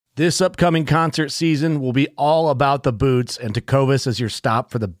This upcoming concert season will be all about the boots, and Tecovas is your stop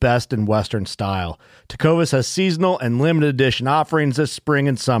for the best in Western style. Tecovas has seasonal and limited edition offerings this spring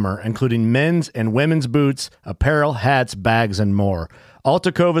and summer, including men's and women's boots, apparel, hats, bags, and more. All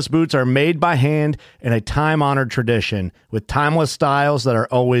Tecovas boots are made by hand in a time-honored tradition with timeless styles that are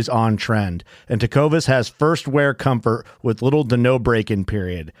always on trend. And Tecovas has first wear comfort with little to no break-in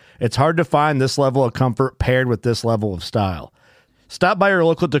period. It's hard to find this level of comfort paired with this level of style. Stop by your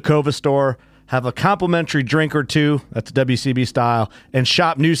local Tecovas store, have a complimentary drink or two, that's WCB style, and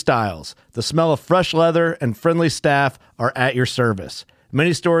shop new styles. The smell of fresh leather and friendly staff are at your service.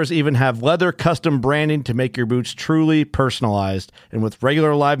 Many stores even have leather custom branding to make your boots truly personalized. And with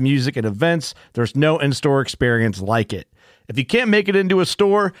regular live music and events, there's no in-store experience like it. If you can't make it into a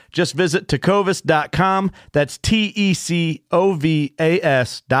store, just visit tecovas.com. That's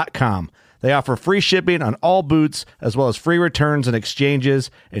TECOVAS.com. They offer free shipping on all boots, as well as free returns and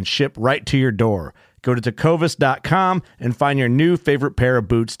exchanges, and ship right to your door. Go to tecovas.com and find your new favorite pair of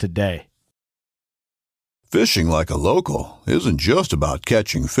boots today. Fishing like a local isn't just about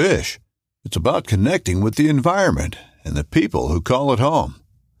catching fish. It's about connecting with the environment and the people who call it home.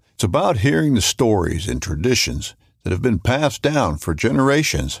 It's about hearing the stories and traditions that have been passed down for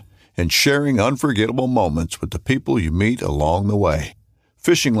generations and sharing unforgettable moments with the people you meet along the way.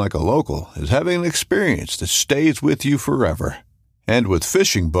 Fishing like a local is having an experience that stays with you forever. And with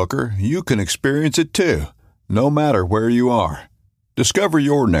Fishing Booker, you can experience it too, no matter where you are. Discover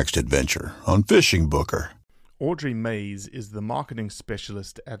your next adventure on Fishing Booker. Audrey Mays is the marketing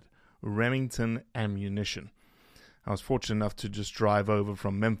specialist at Remington Ammunition. I was fortunate enough to just drive over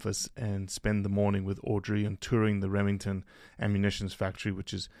from Memphis and spend the morning with Audrey and touring the Remington Ammunitions factory,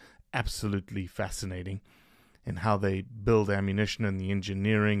 which is absolutely fascinating, and how they build ammunition and the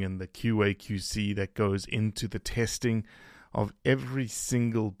engineering and the QA/QC that goes into the testing of every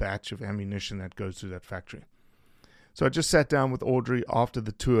single batch of ammunition that goes through that factory. So I just sat down with Audrey after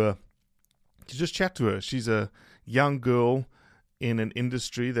the tour to just chat to her. She's a young girl in an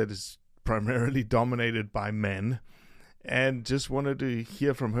industry that is primarily dominated by men, and just wanted to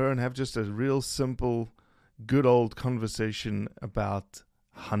hear from her and have just a real simple, good old conversation about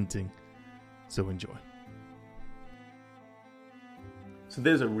hunting. So enjoy. So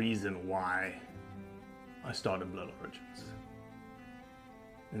there's a reason why I started Blood Origins.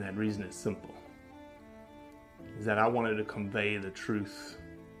 And that reason is simple. Is that I wanted to convey the truth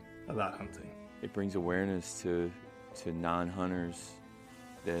about hunting. It brings awareness to non-hunters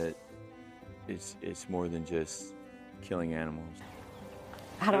that it's more than just killing animals.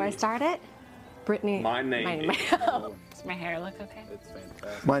 How do I start it? Brittany. My name is... Does my hair look okay? It's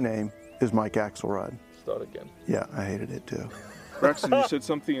fantastic. My name is Mike Axelrod. Start again. Yeah, I hated it too. Braxton, you said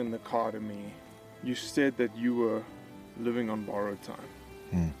something in the car to me. You said that you were living on borrowed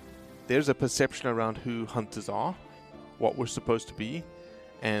time. There's a perception around who hunters are, what we're supposed to be,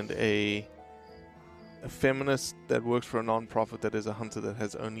 and a feminist that works for a non-profit that is a hunter that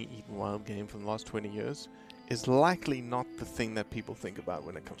has only eaten wild game for the last 20 years is likely not the thing that people think about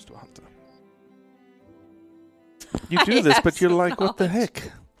when it comes to a hunter. You do this, but you're like, what the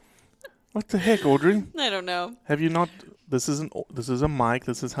heck? What the heck, Audrey? I don't know. Have you not... This is a mic.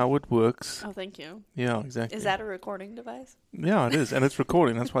 This is how it works. Oh, thank you. Yeah, exactly. Is that a recording device? Yeah, it is. And it's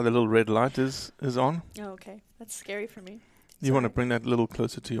recording. That's why the little red light is on. Oh, okay. That's scary for me. You want to bring that a little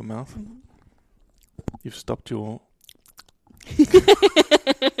closer to your mouth? Mm-hmm. You've stopped your...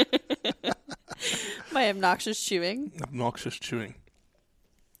 My obnoxious chewing. Obnoxious chewing.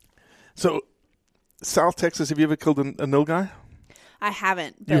 So, South Texas, have you ever killed a nilgai? I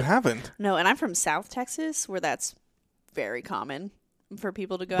haven't. You haven't? No, and I'm from South Texas, where that's very common for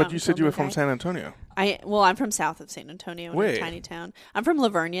people to go out. But you said you were from San Antonio. I'm from south of San Antonio, in a tiny town. I'm from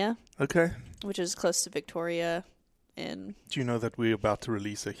Lavernia. Okay. Which is close to Victoria. Do you know that we're about to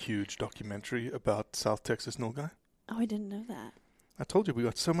release a huge documentary about South Texas nilgai? Oh, I didn't know that. I told you we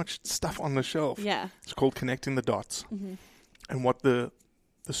got so much stuff on the shelf. Yeah. It's called Connecting the Dots. Mm-hmm. And what the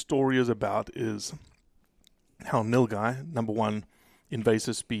story is about is how nilgai, number one,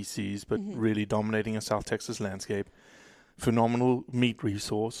 invasive species, but really dominating a South Texas landscape, phenomenal meat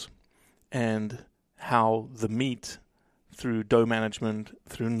resource, and how the meat, through doe management,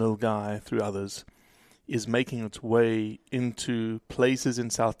 through nilgai, through others, is making its way into places in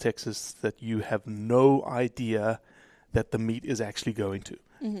South Texas that you have no idea that the meat is actually going to.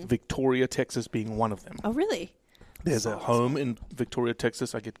 Mm-hmm. Victoria, Texas being one of them. Oh, really? There's a home in Victoria,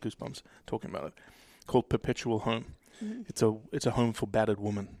 Texas, I get goosebumps talking about it, called Perpetual Home. Mm-hmm. It's a home for battered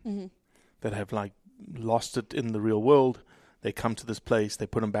women that have lost it in the real world. They come to this place, they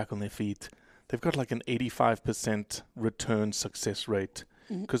put them back on their feet. They've got an 85% return success rate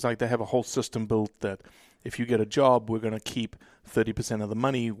because like they have a whole system built that if you get a job, we're going to keep 30% of the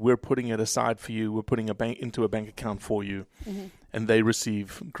money. We're putting it aside for you. We're putting into a bank account for you, and they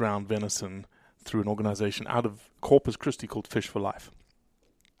receive ground venison through an organization out of Corpus Christi called Fish for Life.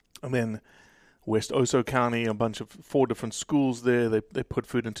 And then West Oso County, a bunch of 4 different schools there. They put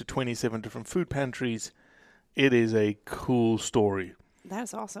food into 27 different food pantries. It is a cool story.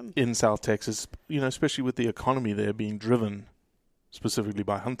 That's awesome. In South Texas, especially with the economy there being driven specifically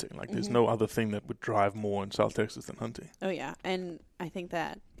by hunting. Like there's no other thing that would drive more in South Texas than hunting. Oh, yeah. And I think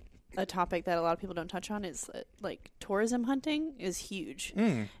that a topic that a lot of people don't touch on is that, like, tourism hunting is huge.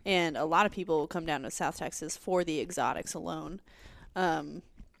 And a lot of people come down to South Texas for the exotics alone.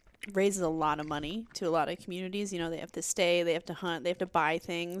 Raises a lot of money to a lot of communities. They have to stay, they have to hunt, they have to buy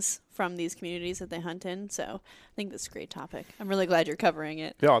things from these communities that they hunt in. So I think that's a great topic. I'm really glad you're covering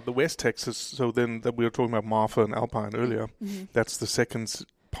it. Yeah, the West Texas. So then we were talking about Marfa and Alpine earlier. That's the second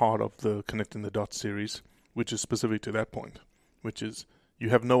part of the Connecting the Dots series, which is specific to that point, which is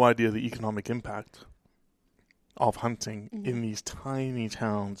you have no idea the economic impact of hunting in these tiny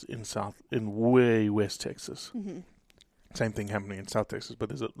towns in way West Texas. Same thing happening in South Texas, but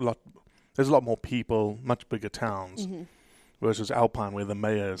there's a lot more people, much bigger towns, versus Alpine, where the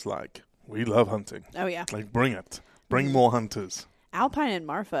mayor is like, we love hunting. Oh, yeah. Like, bring it. Bring more hunters. Alpine and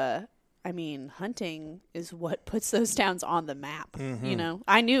Marfa, I mean, hunting is what puts those towns on the map.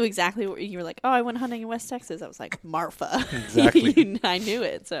 I knew exactly what you were like. Oh, I went hunting in West Texas. I was like, Marfa. Exactly. I knew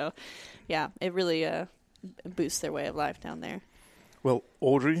it. So, yeah, it really boosts their way of life down there. Well,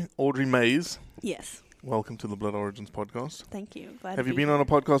 Audrey Mays. Yes. Welcome to the Blood Origins podcast. Thank you. Glad Have to you be been on a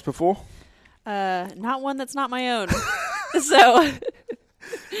podcast before? Not one that's not my own. So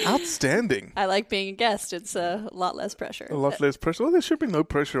Outstanding. I like being a guest. It's a lot less pressure. A lot less pressure. Well, there should be no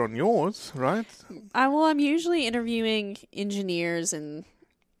pressure on yours, right? I'm usually interviewing engineers and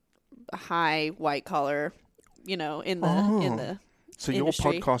high white collar, in the So industry. your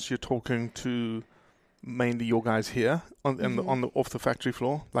podcast, you're talking to mainly your guys here on the off the factory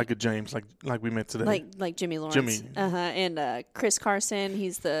floor, like a James, like we met today, like Jimmy Lawrence, and Chris Carson.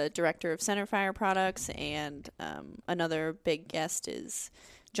 He's the director of Centerfire Products, and another big guest is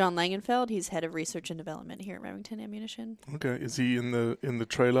John Langenfeld. He's head of research and development here at Remington Ammunition. Okay, is he in the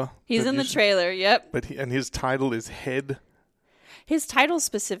trailer? He's in the trailer. Yep. But his title is head. His title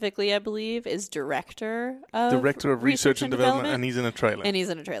specifically, I believe, is director of research and development, and he's in a trailer.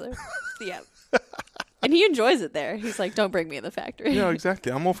 Yep. And he enjoys it there. He's like, don't bring me in the factory. Yeah,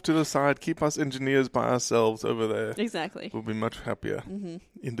 exactly. I'm off to the side. Keep us engineers by ourselves over there. Exactly. We'll be much happier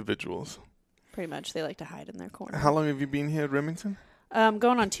individuals. Pretty much. They like to hide in their corner. How long have you been here at Remington?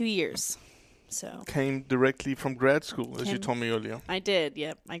 Going on 2 years. So came directly from grad school, as you told me earlier. I did,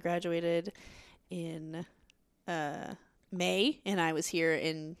 yep. I graduated in May, and I was here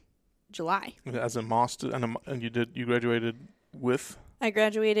in July. As a master, and you graduated with? I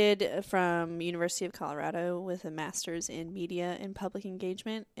graduated from University of Colorado with a master's in media and public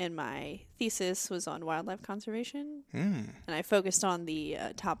engagement, and my thesis was on wildlife conservation. And I focused on the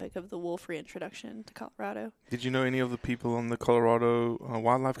topic of the wolf reintroduction to Colorado. Did you know any of the people on the Colorado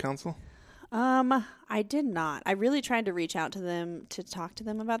Wildlife Council? I did not. I really tried to reach out to them to talk to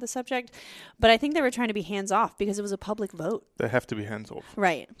them about the subject, but I think they were trying to be hands off because it was a public vote. They have to be hands off.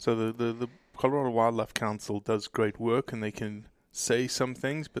 Right. So the Colorado Wildlife Council does great work, and they can say some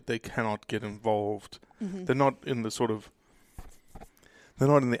things, but they cannot get involved. They're not in the they're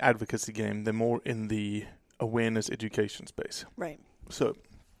not in the advocacy game. They're more in the awareness education space. Right. So,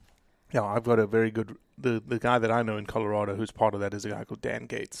 yeah, I've got a very good, the guy that I know in Colorado who's part of that is a guy called Dan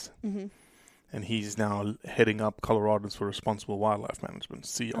Gates. And he's now heading up Coloradans for Responsible Wildlife Management,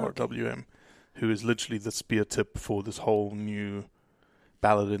 CRWM, who is literally the spear tip for this whole new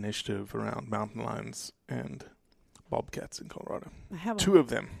ballot initiative around mountain lions and bobcats in Colorado. Two of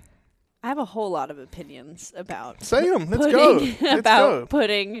them. I have a whole lot of opinions about Say them. Let's go.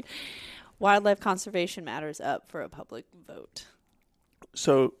 Putting wildlife conservation matters up for a public vote.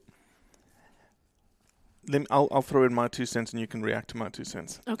 So I'll throw in my 2 cents, and you can react to my 2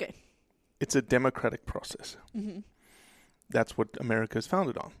 cents. Okay. It's a democratic process. That's what America is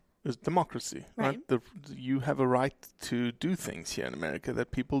founded on. Is democracy, right? You have a right to do things here in America that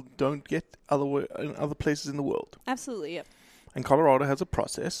people don't get in other places in the world. Absolutely, yep. And Colorado has a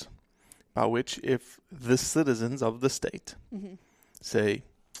process by which if the citizens of the state say,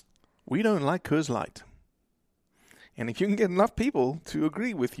 we don't like Coors Light, and if you can get enough people to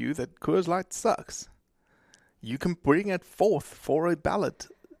agree with you that Coors Light sucks, you can bring it forth for a ballot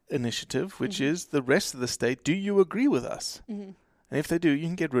initiative, which is the rest of the state, do you agree with us? And if they do, you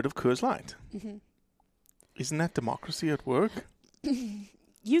can get rid of Coors Light. Isn't that democracy at work?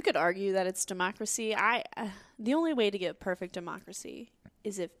 You could argue that it's democracy. The only way to get perfect democracy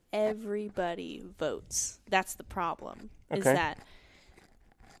is if everybody votes. That's the problem. Okay. Is that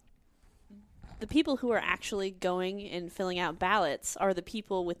the people who are actually going and filling out ballots are the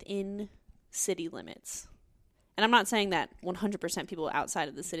people within city limits. And I'm not saying that 100% people outside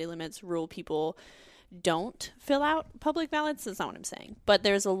of the city limits, rural people, don't fill out public ballots. That's not what I'm saying. But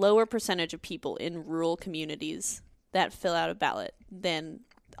there's a lower percentage of people in rural communities that fill out a ballot than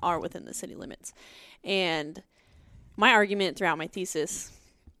are within the city limits. And my argument throughout my thesis,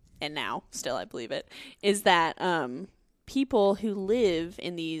 and now still I believe it, is that people who live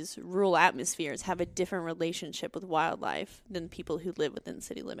in these rural atmospheres have a different relationship with wildlife than people who live within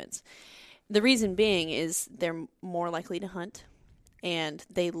city limits. The reason being is they're more likely to hunt, and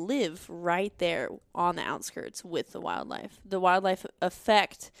they live right there on the outskirts with the wildlife. The wildlife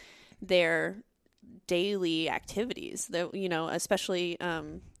affect their daily activities, especially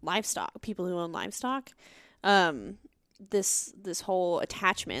livestock, people who own livestock. This whole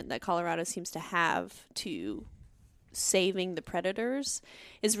attachment that Colorado seems to have to saving the predators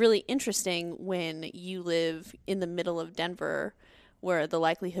is really interesting when you live in the middle of Denver, where the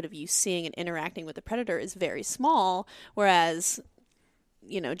likelihood of you seeing and interacting with the predator is very small, whereas,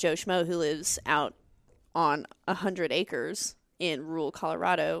 Joe Schmo, who lives out on 100 acres in rural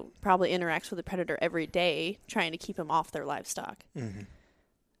Colorado, probably interacts with the predator every day, trying to keep him off their livestock. Mm-hmm.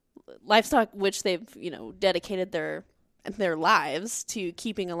 Livestock, which they've, dedicated their lives to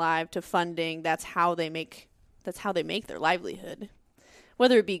keeping alive, to funding. That's how they make their livelihood.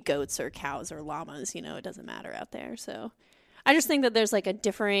 Whether it be goats or cows or llamas, it doesn't matter out there. So I just think that there's like a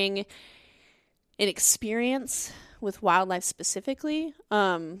differing in experience with wildlife specifically.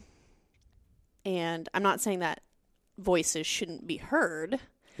 And I'm not saying that voices shouldn't be heard,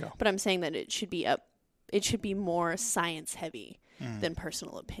 but I'm saying that it should be more science heavy than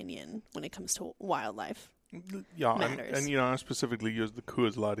personal opinion when it comes to wildlife. Yeah, matters. and I specifically used the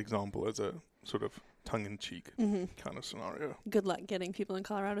Coors Light example as a sort of tongue-in-cheek kind of scenario. Good luck getting people in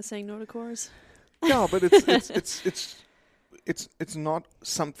Colorado saying no to Coors. Yeah, but it's not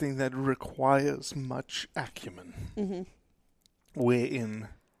something that requires much acumen. Mm-hmm. Wherein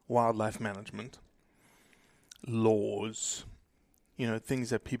wildlife management, laws, things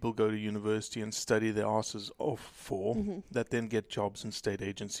that people go to university and study their asses off for, that then get jobs in state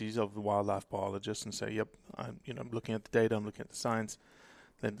agencies of the wildlife biologists and say, yep, I'm looking at the data, I'm looking at the science.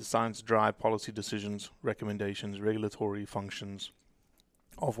 Then the science drive policy decisions, recommendations, regulatory functions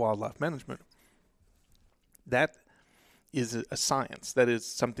of wildlife management. That is a science. That is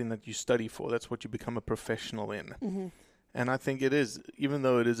something that you study for. That's what you become a professional in. Mm-hmm. And I think it is, even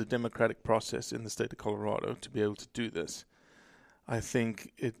though it is a democratic process in the state of Colorado to be able to do this, I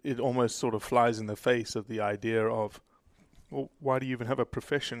think it almost sort of flies in the face of the idea of, well, why do you even have a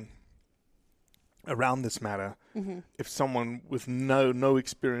profession around this matter if someone with no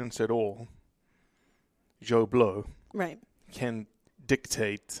experience at all, Joe Blow, right, can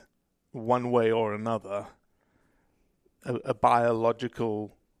dictate one way or another a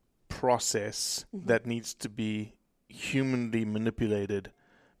biological process that needs to be humanly manipulated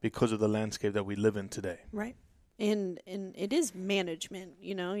because of the landscape that we live in today. Right. And it is management,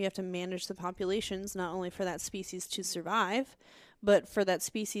 you have to manage the populations, not only for that species to survive, but for that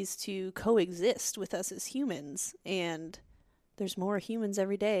species to coexist with us as humans. And there's more humans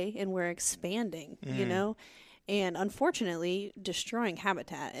every day, and we're expanding, and unfortunately destroying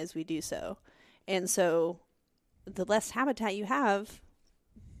habitat as we do so. And so the less habitat you have,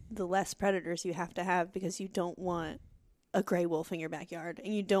 the less predators you have to have, because you don't want a gray wolf in your backyard,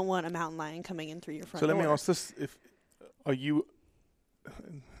 and you don't want a mountain lion coming in through your front door. So let me ask this: are you?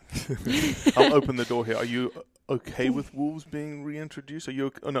 I'll open the door here. Are you okay with wolves being reintroduced? Are you?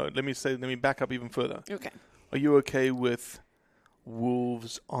 Oh no. Let me back up even further. Okay. Are you okay with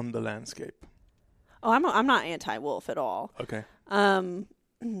wolves on the landscape? Oh, I'm not anti-wolf at all. Okay. I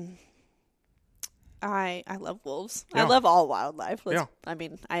love wolves. Yeah. I love all wildlife. Yeah. I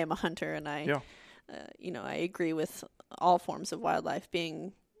mean, I am a hunter, and I agree with all forms of wildlife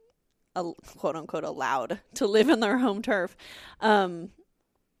being, quote unquote, allowed to live in their home turf. I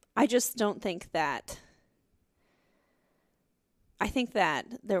just don't think that. I think that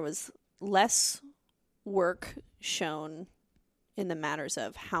there was less work shown in the matters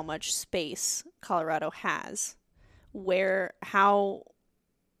of how much space Colorado has, how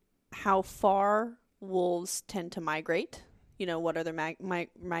far wolves tend to migrate. What are their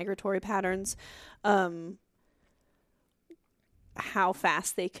migratory patterns? How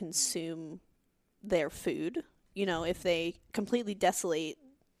fast they consume their food. If they completely desolate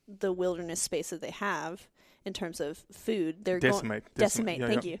the wilderness space that they have in terms of food. They're Decimate. Decimate. Yeah,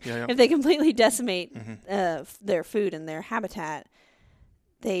 thank yeah. you. Yeah. If they completely decimate their food and their habitat,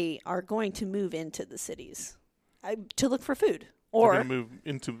 they are going to move into the cities to look for food, They're or going to move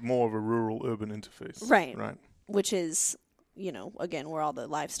into more of a rural-urban interface. Right. Right. which is, again, where all the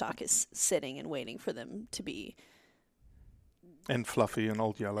livestock is sitting and waiting for them to be. And fluffy and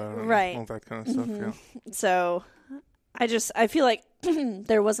old yellow and Right. all that kind of stuff, yeah. So I feel like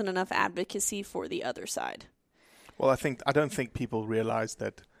there wasn't enough advocacy for the other side. Well, I don't think people realized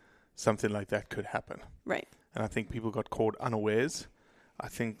that something like that could happen. Right. And I think people got caught unawares. I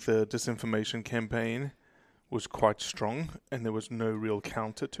think the disinformation campaign was quite strong and there was no real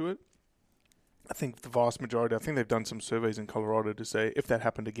counter to it. I think the vast majority, I think they've done some surveys in Colorado to say, if that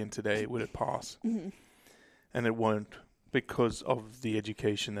happened again today, would it pass? Mm-hmm. And it won't, because of the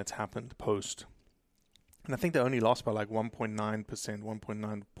education that's happened post. And I think they only lost by like 1.9%,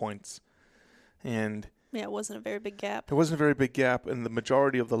 1.9 points. And Yeah, it wasn't a very big gap. there wasn't a very big gap, and the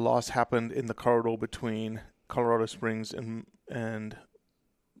majority of the loss happened in the corridor between Colorado Springs and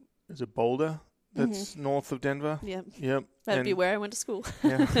is it Boulder? That's north of Denver. Yep. Yep. That'd be where I went to school.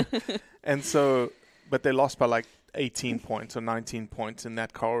 Yeah. And so, but they lost by like 18 points or 19 points in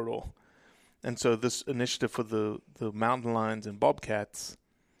that corridor. And so this initiative for the mountain lions and bobcats,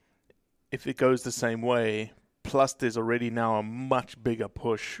 if it goes the same way, plus there's already now a much bigger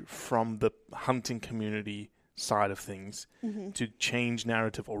push from the hunting community side of things to change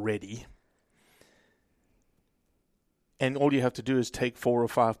narrative already. And all you have to do is take 4 or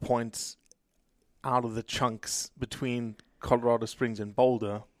 5 points out of the chunks between Colorado Springs and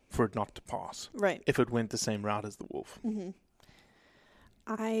Boulder for it not to pass. Right. If it went the same route as the wolf. Mm-hmm.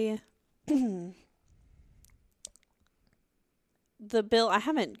 The bill, I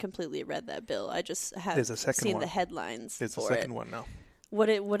haven't completely read that bill. I just have There's a second seen one. the headlines. There's a for second it. one now. What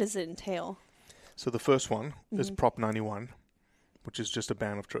does it entail? So the first one is Prop 91, which is just a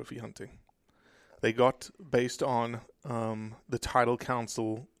ban of trophy hunting. They got, based on the title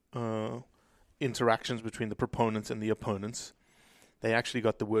council interactions between the proponents and the opponents, they actually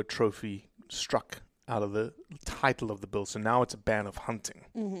got the word trophy struck out of the title of the bill. So now it's a ban of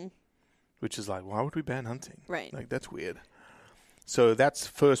hunting, which is like, why would we ban hunting? Right. Like, that's weird. So that's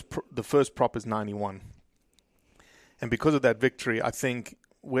the first prop is 91. And because of that victory, I think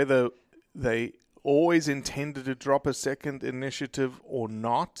whether they always intended to drop a second initiative or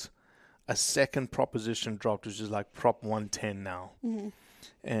not, a second proposition dropped, which is like Prop 110 now.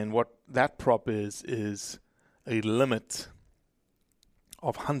 And what that prop is a limit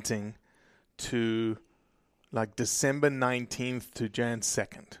of hunting to like December 19th to Jan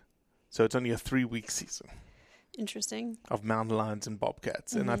 2nd. So it's only a 3-week season. Interesting. Of mountain lions and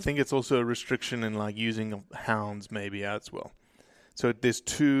bobcats. And I think it's also a restriction in like using of hounds maybe as well. So there's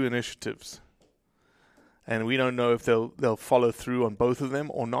 2 initiatives. And we don't know if they'll follow through on both of them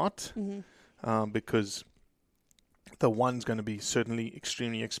or not, because the one's going to be certainly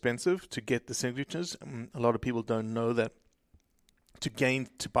extremely expensive to get the signatures. A lot of people don't know that to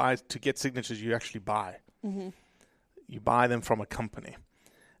get signatures, you actually buy. You buy them from a company.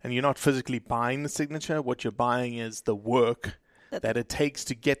 And you're not physically buying the signature. What you're buying is the work that it takes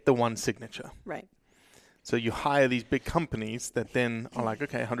to get the one signature. Right. So you hire these big companies that then are like,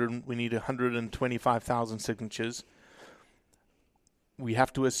 okay, we need 125,000 signatures. We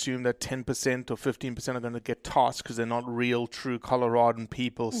have to assume that 10% or 15% are going to get tossed because they're not real, true Coloradan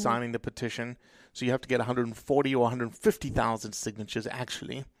people signing the petition. So you have to get 140 or 150,000 signatures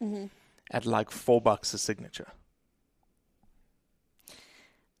actually at like $4 a signature.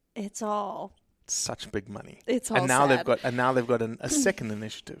 It's all Such big money. It's all and now sad. they've got a second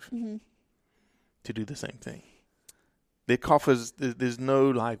initiative to do the same thing. Their coffers, there's no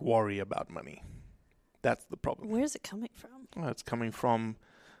like worry about money. That's the problem. Where's it coming from? Well, it's coming from,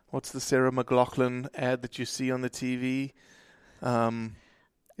 what's the Sarah McLachlan ad that you see on the TV?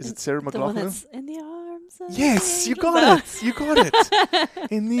 Is it Sarah The one McLachlan? that's in the arms of Yes, the you angel. got it. You got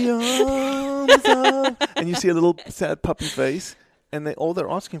it. In the arms of... And you see a little sad puppy face. And all they're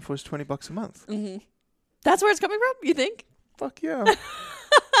asking for is $20 a month. That's where it's coming from, you think? Fuck yeah.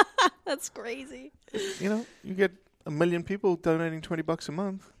 That's crazy. You know, you get 1 million people donating $20 a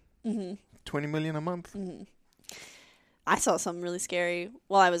month. 20 million a month. I saw something really scary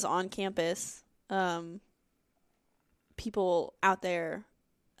while I was on campus. People out there,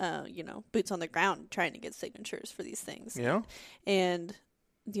 boots on the ground trying to get signatures for these things. Yeah. And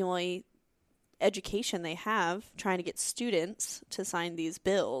the only education they have trying to get students to sign these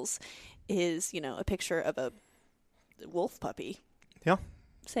bills is, a picture of a wolf puppy. Yeah.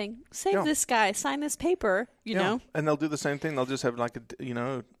 Saying, save this guy, sign this paper, you know? And they'll do the same thing. They'll just have like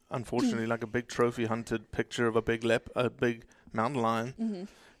unfortunately, like a big trophy hunted picture of a big mountain lion,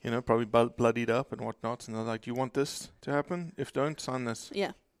 probably bloodied up and whatnot. And they're like, "Do you want this to happen? If don't, sign this."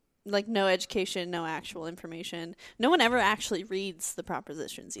 Yeah. Like no education, no actual information. No one ever actually reads the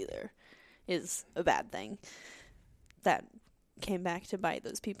propositions either, is a bad thing. That came back to bite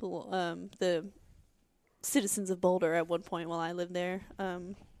those people. The citizens of Boulder at one point while I lived there, at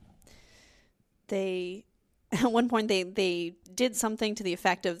one point they did something to the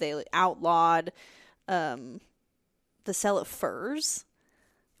effect of they outlawed the sale of furs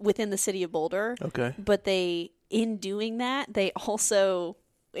within the city of Boulder. Okay. But in doing that, they also,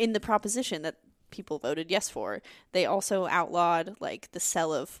 in the proposition that people voted yes for, they also outlawed like the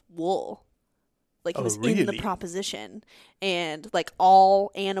sale of wool. Like it was in the proposition, and like all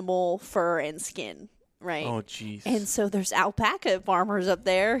animal fur and skin, right? Oh, jeez. And so there's alpaca farmers up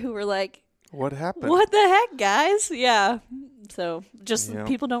there who were like, "What happened? What the heck, guys?" Yeah. So just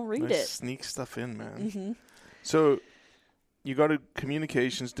people don't read it. Sneak stuff in, man. Mm-hmm. So you got a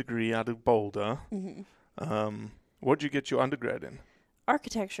communications degree out of Boulder. Mm-hmm. What'd you get your undergrad in?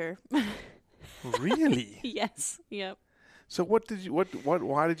 Architecture. Really? Yes. Yep. So why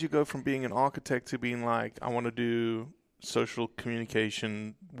did you go from being an architect to being like, I want to do social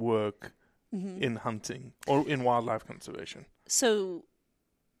communication work in hunting or in wildlife conservation? So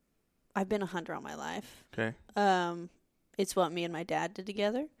I've been a hunter all my life. Okay. It's what me and my dad did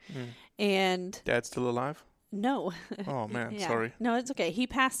together. And Dad's still alive? No. Oh man, Yeah. sorry. No, it's okay. He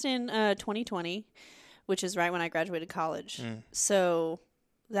passed in 2020, which is right when I graduated college. So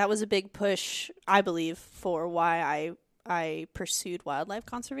that was a big push, I believe, for why I pursued wildlife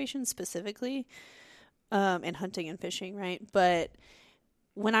conservation specifically, and hunting and fishing, right? But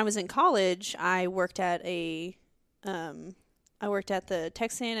when I was in college, I worked at the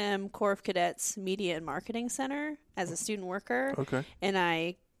Texas A&M Corps of Cadets Media and Marketing Center as a student worker. Okay. And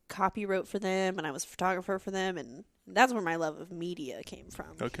I copywrote for them, and I was a photographer for them, and that's where my love of media came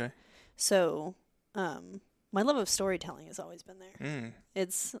from. Okay. So, my love of storytelling has always been there.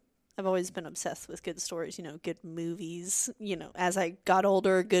 I've always been obsessed with good stories, good movies, as I got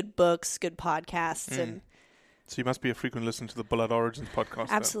older, good books, good podcasts. And so you must be a frequent listener to the Blood Origins podcast.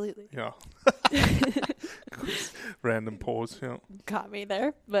 Absolutely. Then. Yeah. Random pause. Yeah. Got me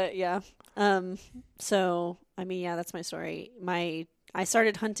there. But yeah. So, that's my story. I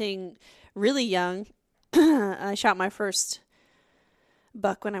started hunting really young. I shot my first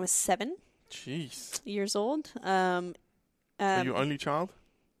buck when I was 7 years old. Are you only child?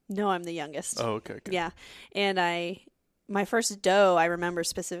 No, I'm the youngest. Oh, okay. Yeah. And my first doe, I remember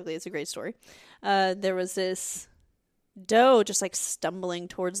specifically, it's a great story. There was this doe just like stumbling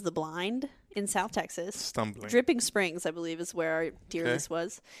towards the blind in South Texas. Stumbling. Dripping Springs, I believe, is where our deer list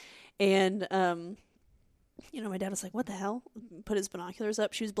was. And, my dad was like, "What the hell?" Put his binoculars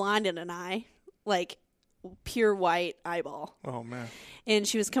up. She was blind in an eye, like pure white eyeball. Oh, man. And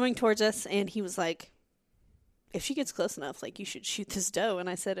she was coming towards us, and he was like, "If she gets close enough, like, you should shoot this doe." And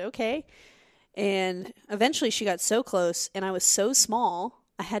I said, "Okay." And eventually she got so close, and I was so small,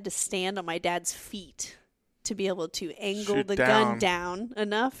 I had to stand on my dad's feet to be able to angle the gun down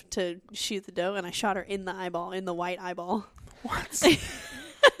enough to shoot the doe. And I shot her in the eyeball, in the white eyeball. What?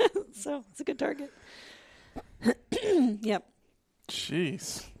 So it's a good target. Yep.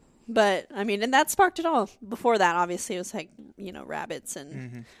 Jeez. But, and that sparked it all. Before that, obviously, it was like, rabbits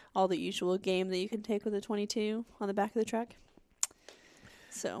and all the usual game that you can take with a .22 on the back of the truck.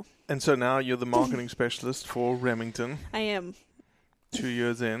 So. And so now you're the marketing specialist for Remington. I am. 2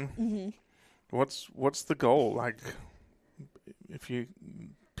 years in. What's the goal? Like, if you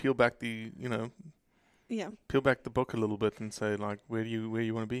peel back peel back the book a little bit and say, like, where you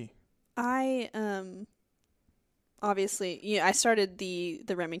want to be? I obviously, I started the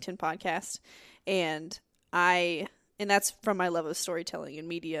Remington podcast, and that's from my love of storytelling and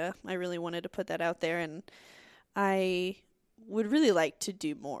media. I really wanted to put that out there, and I would really like to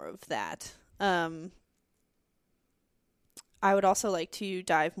do more of that. I would also like to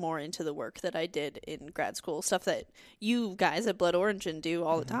dive more into the work that I did in grad school, stuff that you guys at Blood Origin do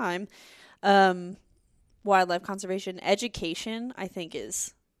all the time. Wildlife conservation education, I think,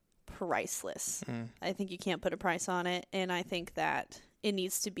 is priceless. I think you can't put a price on it, and I think that it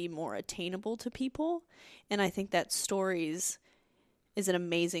needs to be more attainable to people, and I think that stories is an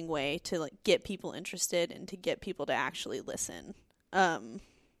amazing way to like get people interested and to get people to actually listen.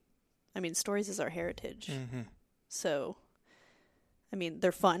 Stories is our heritage. So,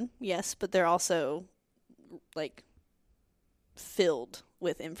 they're fun, yes, but they're also like filled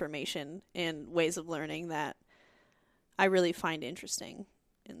with information and ways of learning that I really find interesting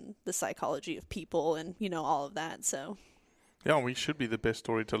in the psychology of people and, all of that. So Yeah, we should be the best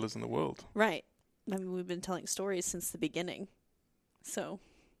storytellers in the world. Right. I mean, we've been telling stories since the beginning. So.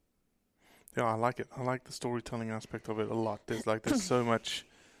 Yeah, I like it. I like the storytelling aspect of it a lot. There's so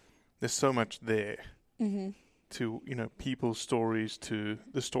much there to, people's stories, to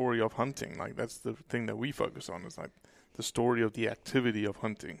the story of hunting. Like, that's the thing that we focus on, is like the story of the activity of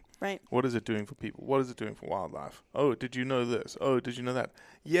hunting. Right. What is it doing for people? What is it doing for wildlife? Oh, did you know this? Oh, did you know that?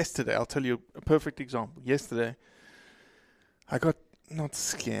 Yesterday, I'll tell you a perfect example. Yesterday, I got not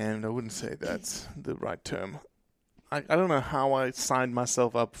scammed. I wouldn't say that's the right term. I don't know how I signed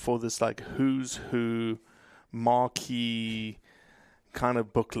myself up for this like who's who marquee kind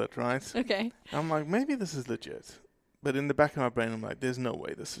of booklet, right? Okay. I'm like, maybe this is legit. But in the back of my brain, I'm like, there's no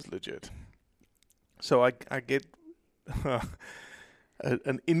way this is legit. So I get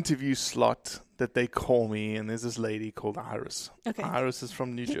an interview slot that they call me, and there's this lady called Iris. Okay. Iris is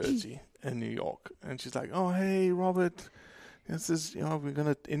from New Jersey and New York. And she's like, oh, hey, Robert, this is, we're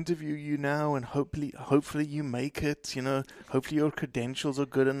going to interview you now, and hopefully you make it, hopefully your credentials are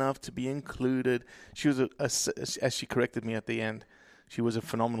good enough to be included. She was, as she corrected me at the end, she was a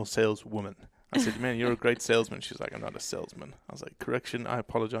phenomenal saleswoman. I said, man, you're a great salesman. She's like, I'm not a salesman. I was like, correction, I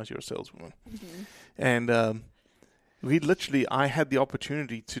apologize, you're a saleswoman. Mm-hmm. And I had the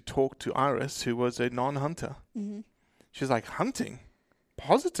opportunity to talk to Iris, who was a non-hunter. Mm-hmm. She's like, hunting?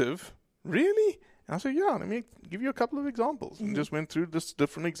 Positive? Really? And I said, yeah, let me give you a couple of examples. And just went through this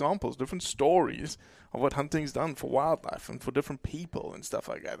different examples, different stories of what hunting's done for wildlife and for different people and stuff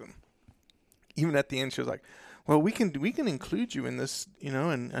like that. And even at the end, she was like, well, we can include you in this,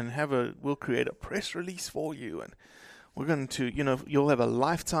 and we'll create a press release for you, and we're going to, you'll have a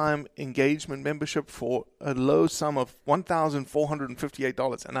lifetime engagement membership for a low sum of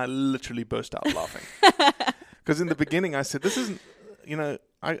 $1,458. And I literally burst out laughing. Because in the beginning I said, this isn't,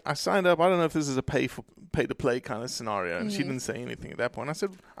 I signed up. I don't know if this is a pay to play kind of scenario. And she didn't say anything at that point. I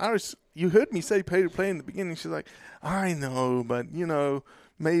said, Iris, you heard me say pay to play in the beginning. She's like, I know, but,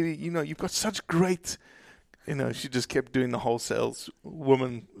 maybe, you've got such great, she just kept doing the whole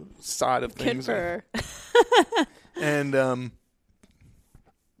saleswoman side of things. Good for her. And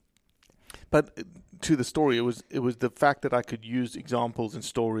but to the story, it was the fact that I could use examples and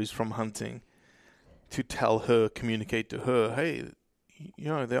stories from hunting to communicate to her, hey,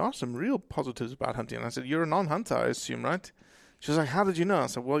 there are some real positives about hunting. And I said, you're a non-hunter, I assume, right? She was like, how did you know? I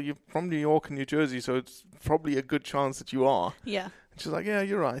said, well, you're from New York and New Jersey, so it's probably a good chance that you are. Yeah. And she's like, yeah,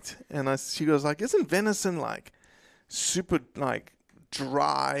 you're right. And she goes like, isn't venison like super like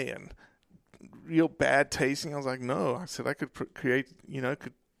dry and real bad tasting? I was like, no. I said I could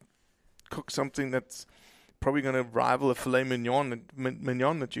could cook something that's probably going to rival a filet mignon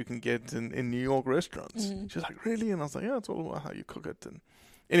that you can get in New York restaurants. Mm-hmm. She's like, really? And I was like, yeah, it's all about how you cook it. And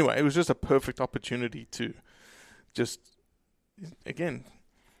anyway, it was just a perfect opportunity to just, again,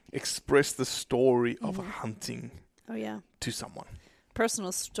 express the story of hunting to someone.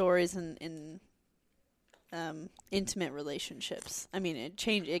 Personal stories in intimate relationships. I mean, it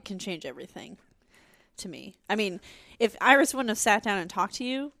can change everything to me. I mean, if Iris wouldn't have sat down and talked to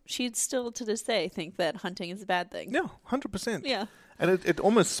you, she'd still to this day think that hunting is a bad thing. Yeah, 100%. Yeah. And it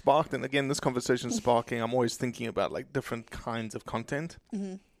almost sparked, and again, this conversation sparking, I'm always thinking about like different kinds of content.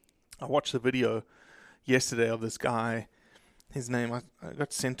 Mm-hmm. I watched the video yesterday of this guy. His name, I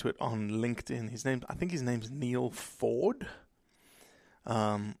got sent to it on LinkedIn. I think his name's Neil Ford.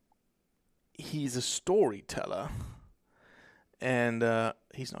 He's a storyteller, and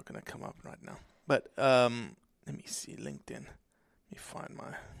he's not going to come up right now. But let me see LinkedIn. Let me find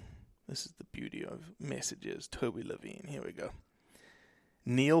this is the beauty of messages. Toby Levine. Here we go.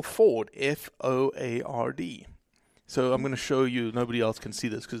 Neil Ford, F-O-A-R-D. So I'm going to show you. Nobody else can see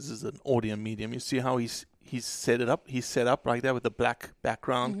this because this is an audio medium. You see how he's set it up? He's set up like that with the black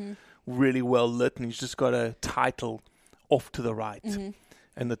background, really well lit, and he's just got a title off to the right. Mm-hmm.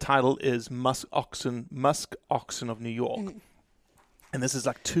 And the title is Musk Oxen of New York. Mm-hmm. And this is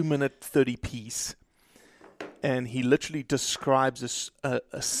like 2-minute 30 piece. And he literally describes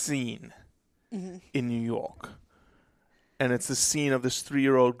a scene in New York. And it's the scene of this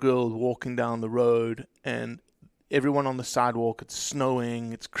 3-year-old girl walking down the road, and everyone on the sidewalk, it's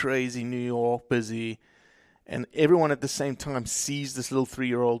snowing, it's crazy New York, busy. And everyone at the same time sees this little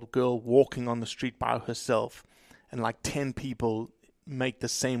 3-year-old girl walking on the street by herself. And like 10 people make the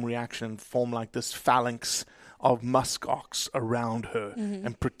same reaction, form like this phalanx of musk ox around her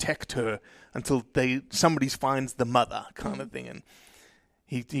and protect her until somebody finds the mother kind of thing. And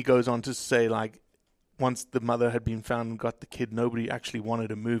he goes on to say, like, once the mother had been found and got the kid, nobody actually wanted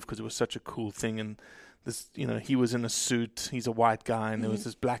to move because it was such a cool thing. And this, he was in a suit. He's a white guy, and there was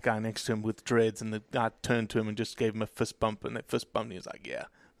this black guy next to him with dreads, and the guy turned to him and just gave him a fist bump, and that fist bump, and he was like, yeah,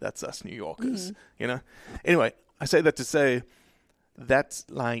 that's us New Yorkers, Anyway, I say that to say that's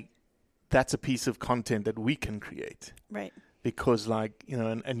a piece of content that we can create. Right. Because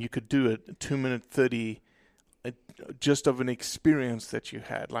and you could do a 2-minute 30 just of an experience that you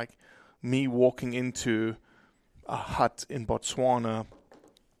had. Like me walking into a hut in Botswana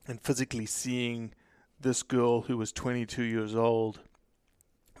and physically seeing this girl who was 22 years old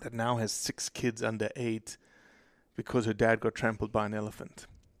that now has 6 kids under 8 because her dad got trampled by an elephant.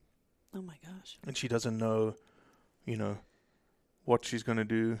 Oh my gosh. And she doesn't know, what she's going to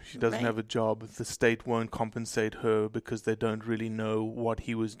do. She doesn't have a job. The state won't compensate her because they don't really know what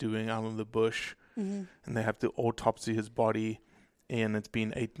he was doing out of the bush. Mm-hmm. And they have to autopsy his body. And it's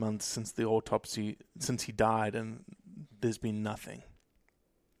been 8 months since he died, and there's been nothing.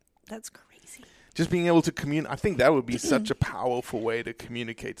 That's crazy. Just being able to communicate. I think that would be such a powerful way to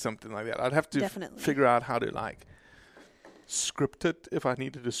communicate something like that. I'd have to figure out how to script it if I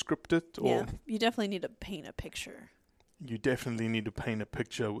needed to script it. Or you definitely need to paint a picture. You definitely need to paint a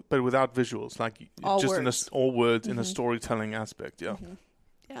picture, but without visuals, all just words. All words in a storytelling aspect. Yeah. Mm-hmm.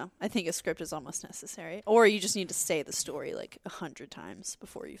 Yeah, I think a script is almost necessary, or you just need to say the story 100 times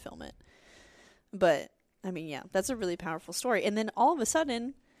before you film it. But I mean, that's a really powerful story. And then all of a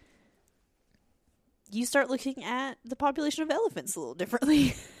sudden, you start looking at the population of elephants a little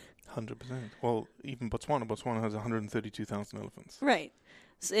differently. 100%. Well, even Botswana has 132,000 elephants. Right.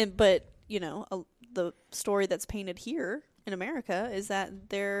 But, the story that's painted here in America is that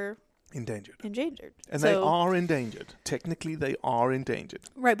they're endangered. And they are endangered. Technically, they are endangered.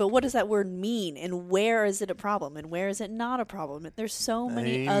 Right, but what does that word mean? And where is it a problem? And where is it not a problem? And there's so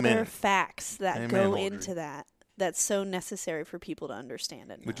many other facts that go into that. That's so necessary for people to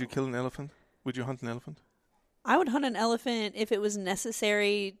understand it. Would you kill an elephant? Would you hunt an elephant? I would hunt an elephant if it was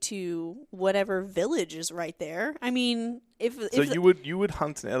necessary to whatever village is right there. I mean, you would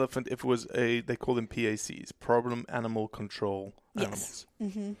hunt an elephant if it was they call them PACs, problem animal control animals.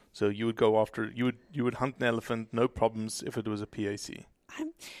 Mm-hmm. So you would go after you would hunt an elephant, no problems if it was a PAC.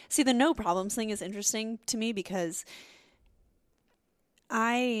 See, the no problems thing is interesting to me because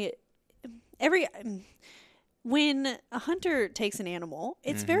when a hunter takes an animal,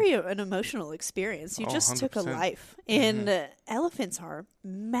 it's very an emotional experience. You just 100%. took a life. And elephants are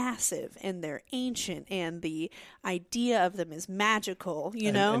massive, and they're ancient, and the idea of them is magical,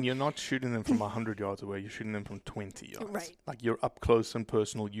 know? And you're not shooting them from 100 yards away. You're shooting them from 20 yards. Right. Like, you're up close and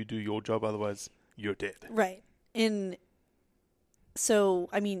personal. You do your job, otherwise you're dead. Right. And so,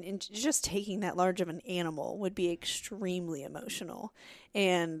 I mean, just taking that large of an animal would be extremely emotional.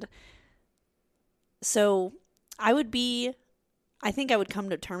 And so I think I would come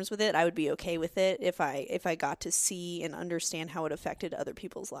to terms with it. I would be okay with it if I got to see and understand how it affected other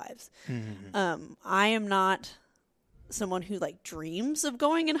people's lives. Mm-hmm. I am not someone who dreams of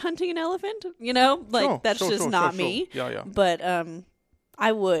going and hunting an elephant, that's just not me. Yeah. But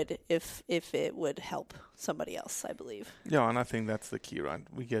I would if it would help somebody else, I believe. Yeah, and I think that's the key, right?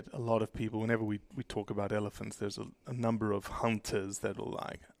 We get a lot of people, whenever we talk about elephants, there's a number of hunters that are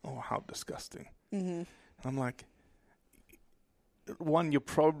like, oh, how disgusting. Mm-hmm. I'm like, one, you're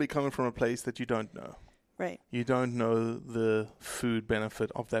probably coming from a place that you don't know. Right. You don't know the food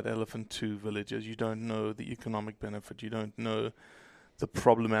benefit of that elephant to villagers. You don't know the economic benefit. You don't know the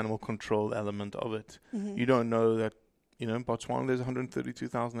problem animal control element of it. Mm-hmm. You don't know that, in Botswana there's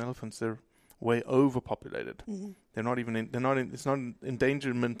 132,000 elephants. They're way overpopulated. Mm-hmm.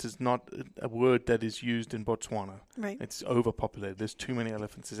 Endangerment is not a word that is used in Botswana. Right. It's overpopulated. There's too many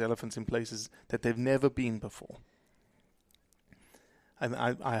elephants. There's elephants in places that they've never been before. And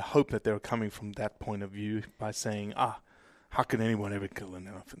I hope that they're coming from that point of view by saying, how can anyone ever kill an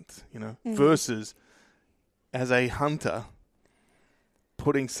elephant? Mm-hmm. Versus, as a hunter,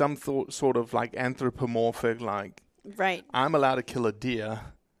 putting some sort of anthropomorphic, right. I'm allowed to kill a deer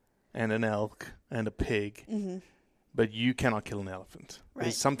and an elk and a pig, mm-hmm. but you cannot kill an elephant. Right.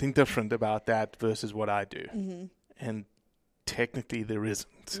 There's something different about that versus what I do. Mm-hmm. And technically there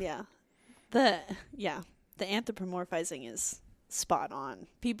isn't. Yeah. The anthropomorphizing is spot on.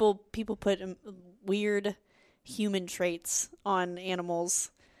 People put weird human traits on animals,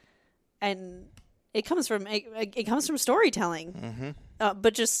 and it comes from storytelling. Mm-hmm.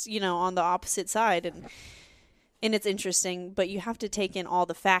 But just on the opposite side, and it's interesting. But you have to take in all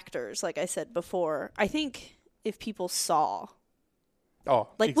the factors, like I said before. I think if people saw,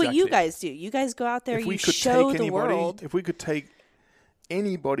 exactly. What you guys do, you guys go out there, you show the world. If we could take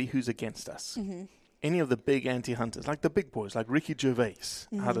anybody who's against us. Mm-hmm. any of the big anti-hunters, like the big boys, like Ricky Gervais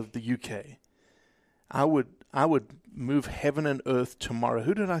out of the UK, I would move heaven and earth tomorrow.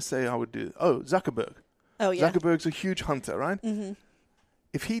 Who did I say I would do? Oh, Zuckerberg. Oh, yeah. Zuckerberg's a huge hunter, right?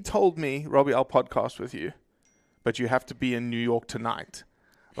 If he told me, Robbie, I'll podcast with you, but you have to be in New York tonight,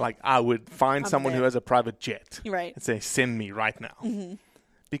 like I would find someone who has a private jet Right. and say, send me right now.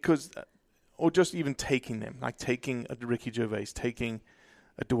 Because, or just even taking them, like taking a Ricky Gervais, taking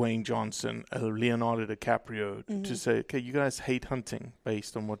a Dwayne Johnson, a Leonardo DiCaprio, to say, okay, you guys hate hunting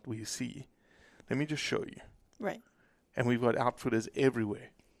based on what we see. Let me just show you. Right. And we've got outfitters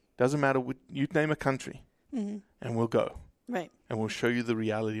everywhere. Doesn't matter what, you name a country, and we'll go. Right. And we'll show you the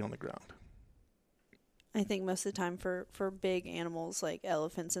reality on the ground. I think most of the time for big animals like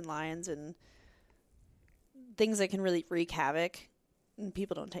elephants and lions and things that can really wreak havoc,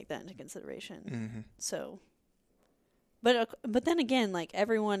 people don't take that into consideration. So, but then again, like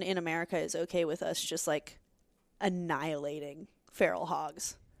everyone in America is okay with us just like annihilating feral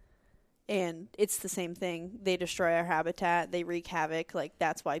hogs. And it's the same thing. They destroy our habitat. They wreak havoc. Like,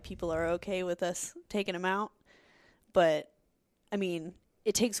 that's why people are okay with us taking them out. But, I mean,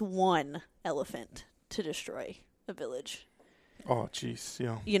 it takes one elephant to destroy a village. Oh, jeez,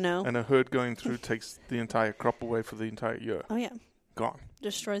 yeah. You know? And a herd going through takes the entire crop away for the entire year. Oh, yeah. Gone.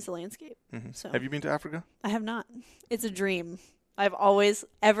 Destroys the landscape. So Have you been to Africa? I have not. It's a dream. I've always,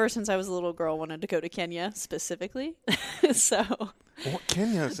 ever since I was a little girl, wanted to go to Kenya specifically. So... What?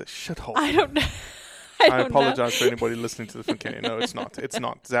 Kenya is a shithole. I don't know. I apologize for anybody listening to this from Kenya. No, it's not. It's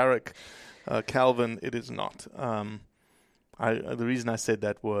not. Zarek, Calvin, it is not. The reason I said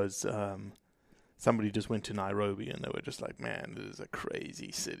that was somebody just went to Nairobi and they were just like, man, this is a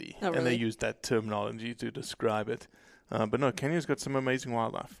crazy city. Oh, really? And they used that terminology to describe it. But no, Kenya's got some amazing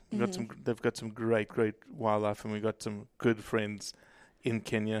wildlife. They've got some great wildlife, and we've got some good friends in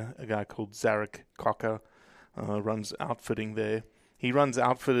Kenya. A guy called Zarek Koka runs outfitting there. He runs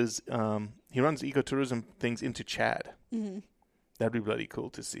outfitters. He runs ecotourism things into Chad. That'd be bloody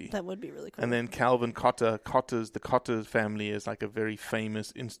cool to see. That would be really cool. And then Calvin Cotter, the Cotter family is like a very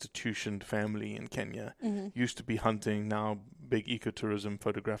famous institutioned family in Kenya. Used to be hunting, now big ecotourism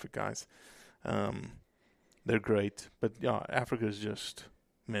photographic guys. They're great, but yeah, Africa is just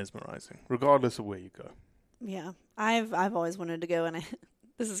mesmerizing, regardless of where you go. Yeah, I've always wanted to go, and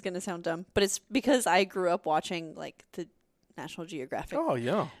this is going to sound dumb, but it's because I grew up watching like the National Geographic. Oh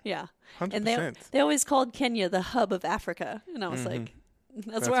yeah, yeah, 100%. And they always called Kenya the hub of Africa, and I was like,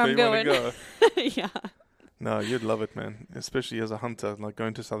 that's where I'm going. Go. Yeah. No, you'd love it, man. Especially as a hunter, like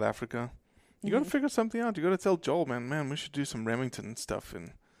going to South Africa. You got to figure something out. You got to tell Joel, man, we should do some Remington stuff.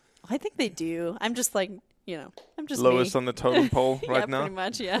 And I think they do. I'm just like, I'm just lowest me. on the totem pole right now. Yeah, pretty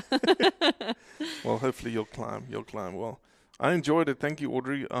much. Yeah. Well, hopefully you'll climb. Well, I enjoyed it. Thank you,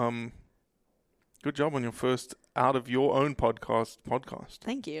 Audrey. Good job on your first out of your own podcast.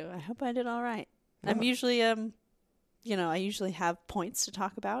 Thank you. I hope I did all right. Yeah. I'm usually, I usually have points to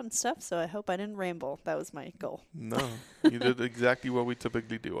talk about and stuff, so I hope I didn't ramble. That was my goal. No, you did exactly what we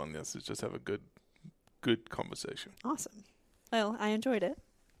typically do on this, is just have a good conversation. Awesome. Well, I enjoyed it.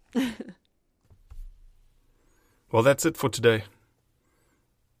 Well, that's it for today.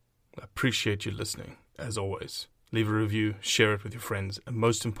 I appreciate you listening, as always. Leave a review, share it with your friends, and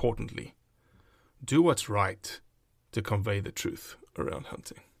most importantly, do what's right to convey the truth around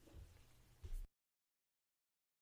hunting.